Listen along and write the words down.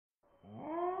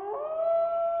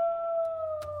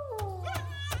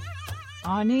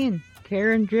Anin,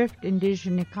 Karen Drift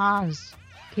Indigenikaz.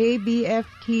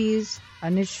 KBFT's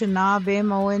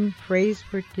Anishinaabe phrase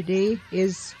for today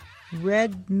is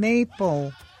red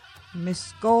maple.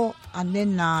 Misko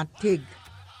aninaatig.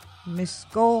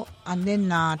 Misko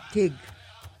aninaatig.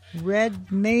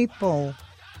 Red maple.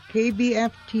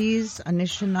 KBFT's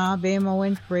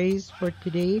Anishinaabe phrase for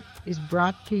today is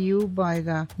brought to you by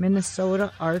the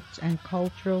Minnesota Arts and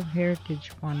Cultural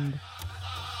Heritage Fund.